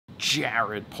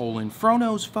Jared Polin,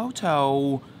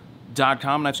 FroKnowsPhoto.com,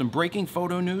 and I have some breaking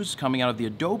photo news coming out of the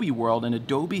Adobe world, and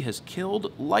Adobe has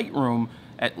killed Lightroom,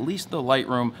 at least the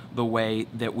Lightroom, the way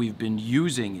that we've been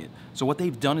using it. So what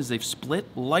they've done is they've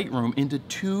split Lightroom into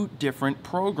two different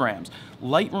programs.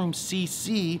 Lightroom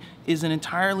Cc is an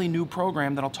entirely new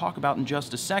program that I'll talk about in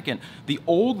just a second. The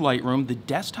old Lightroom, the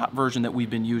desktop version that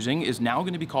we've been using, is now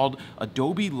going to be called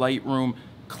Adobe Lightroom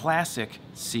Classic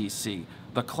Cc.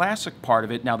 The classic part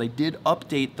of it, now they did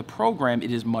update the program.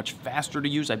 It is much faster to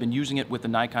use. I've been using it with the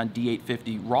Nikon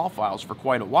D850 RAW files for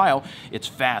quite a while. It's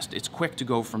fast, it's quick to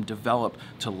go from develop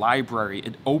to library.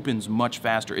 It opens much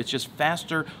faster. It's just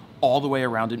faster all the way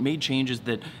around. It made changes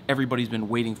that everybody's been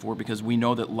waiting for because we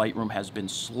know that Lightroom has been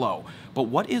slow. But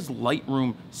what is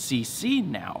Lightroom CC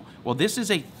now? Well, this is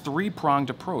a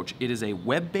three-pronged approach. It is a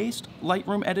web-based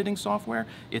Lightroom editing software,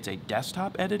 it's a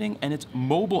desktop editing, and it's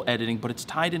mobile editing, but it's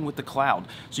tied in with the cloud.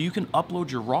 So you can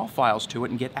upload your RAW files to it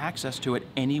and get access to it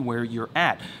anywhere you're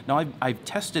at. Now, I've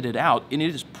tested it out, and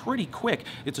it is pretty quick.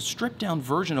 It's a stripped-down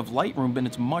version of Lightroom, and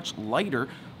it's much lighter,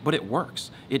 but it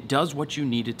works. It does what you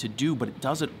need it to do, but it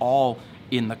does it all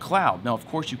in the cloud. Now, of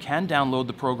course, you can download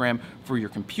the program for your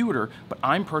computer, but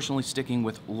I'm personally sticking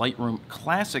with Lightroom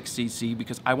Classic CC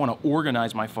because I want to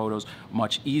organize my photos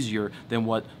much easier than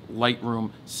what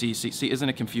Lightroom CC. See, isn't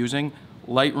it confusing?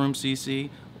 Lightroom CC,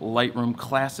 Lightroom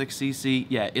Classic CC.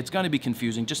 Yeah, it's going to be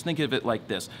confusing. Just think of it like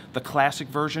this. The classic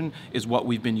version is what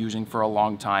we've been using for a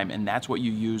long time, and that's what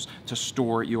you use to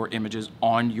store your images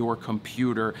on your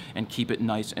computer and keep it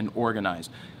nice and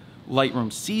organized. Lightroom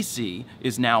CC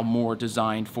is now more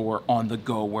designed for on the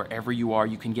go. Wherever you are,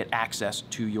 you can get access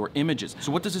to your images.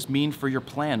 So what does this mean for your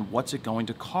plan? What's it going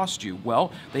to cost you?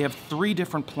 Well, they have three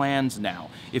different plans now.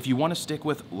 If you want to stick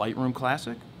with Lightroom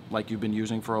Classic, like you've been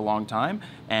using for a long time,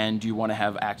 and you want to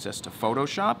have access to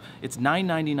Photoshop, it's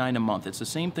 $9.99 a month. It's the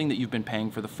same thing that you've been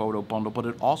paying for the photo bundle, but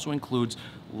it also includes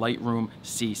Lightroom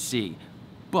CC.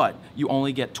 But you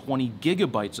only get 20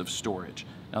 gigabytes of storage.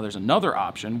 Now there's another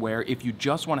option where if you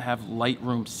just want to have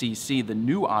Lightroom CC, the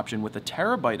new option with a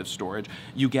terabyte of storage,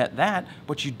 you get that,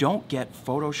 but you don't get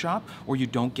Photoshop, or you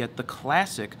don't get the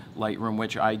classic Lightroom,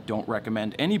 which I don't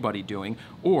recommend anybody doing.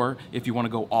 Or if you want to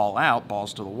go all out,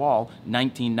 balls to the wall,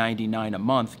 $19.99 a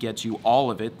month gets you all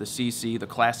of it, the CC, the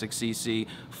classic CC,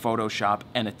 Photoshop,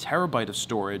 and a terabyte of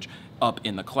storage up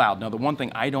in the cloud. Now the one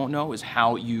thing I don't know is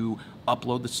how you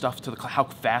upload the stuff to the cloud, how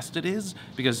fast it is,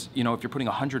 because you know if you're putting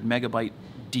a 100 megabyte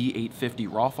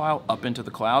D850 RAW file up into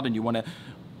the cloud and you want to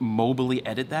mobily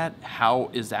edit that, how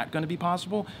is that going to be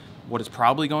possible? What it's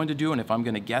probably going to do, and if I'm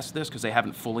going to guess this because they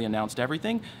haven't fully announced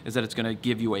everything, is that it's going to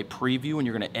give you a preview and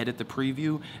you're going to edit the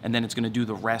preview, and then it's going to do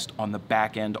the rest on the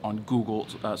back end on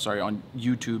on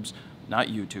YouTube's, not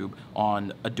YouTube,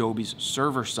 on Adobe's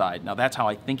server side. Now that's how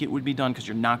I think it would be done, because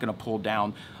you're not going to pull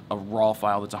down a RAW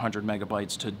file that's 100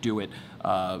 megabytes to do it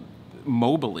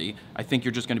mobily. I think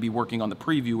you're just going to be working on the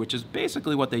preview, which is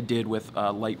basically what they did with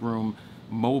Lightroom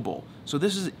Mobile. So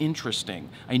this is interesting.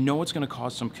 I know it's going to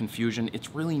cause some confusion. It's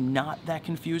really not that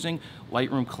confusing.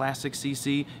 Lightroom Classic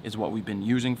CC is what we've been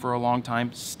using for a long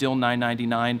time, still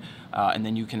 $9.99, and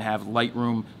then you can have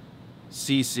Lightroom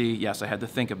CC, yes, I had to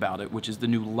think about it, which is the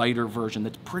new lighter version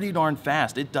that's pretty darn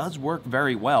fast. It does work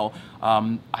very well.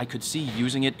 I could see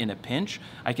using it in a pinch.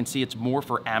 I can see it's more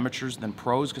for amateurs than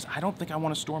pros, because I don't think I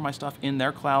want to store my stuff in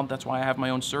their cloud. That's why I have my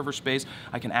own server space.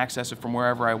 I can access it from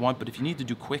wherever I want, but if you need to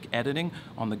do quick editing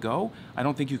on the go, I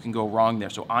don't think you can go wrong there.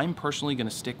 So I'm personally going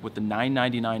to stick with the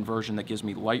 $9.99 version that gives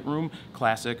me Lightroom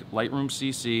Classic, Lightroom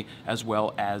CC, as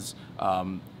well as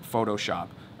Photoshop.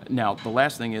 Now, the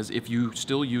last thing is, if you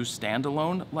still use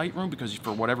standalone Lightroom because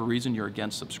for whatever reason you're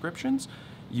against subscriptions,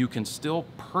 you can still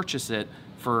purchase it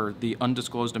for the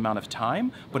undisclosed amount of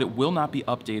time, but it will not be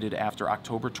updated after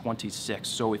October 26th.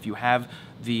 So if you have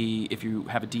a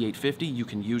D850, you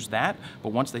can use that,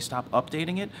 but once they stop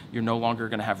updating it, you're no longer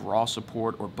going to have RAW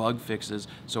support or bug fixes,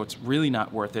 so it's really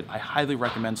not worth it. I highly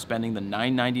recommend spending the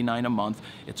 $9.99 a month.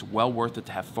 It's well worth it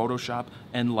to have Photoshop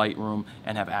and Lightroom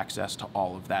and have access to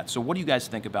all of that. So what do you guys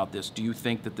think about this? Do you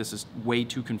think that this is way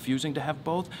too confusing to have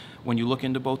both? When you look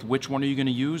into both, which one are you going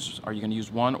to use? Are you going to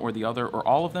use one or the other or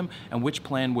all of them? And which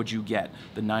plan would you get?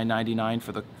 The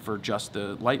 $9.99 for just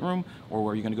the Lightroom,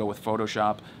 or are you going to go with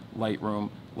Photoshop, Lightroom,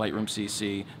 Lightroom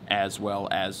CC, as well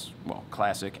as, well,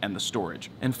 Classic and the storage?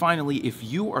 And finally, if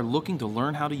you are looking to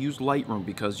learn how to use Lightroom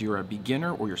because you're a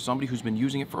beginner or you're somebody who's been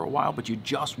using it for a while but you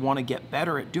just want to get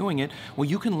better at doing it, well,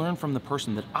 you can learn from the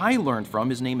person that I learned from.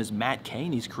 His name is Matt Kay,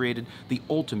 and he's created the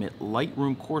Ultimate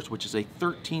Lightroom course, which is a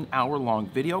 13-hour-long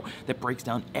video that breaks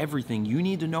down everything you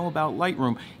need to know about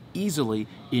Lightroom easily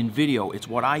in video. It's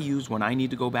what I use when I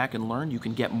need to go back and learn. You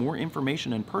can get more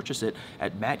information and purchase it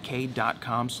at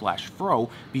mattk.com/fro.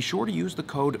 Be sure to use the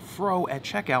code FRO at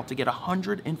checkout to get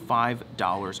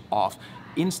 $105 off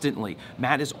instantly.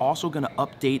 Matt is also going to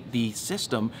update the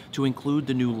system to include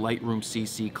the new Lightroom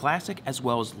CC Classic as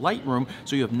well as Lightroom,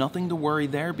 so you have nothing to worry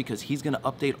there because he's going to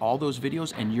update all those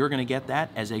videos and you're going to get that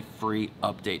as a free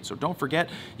update. So don't forget,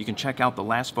 you can check out the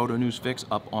last photo news fix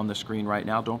up on the screen right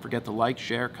now. Don't forget to like,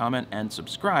 share, comment, and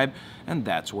subscribe. And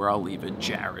that's where I'll leave it.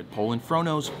 Jared,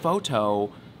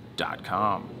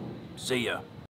 PolinFroKnowsPhoto.com. See ya.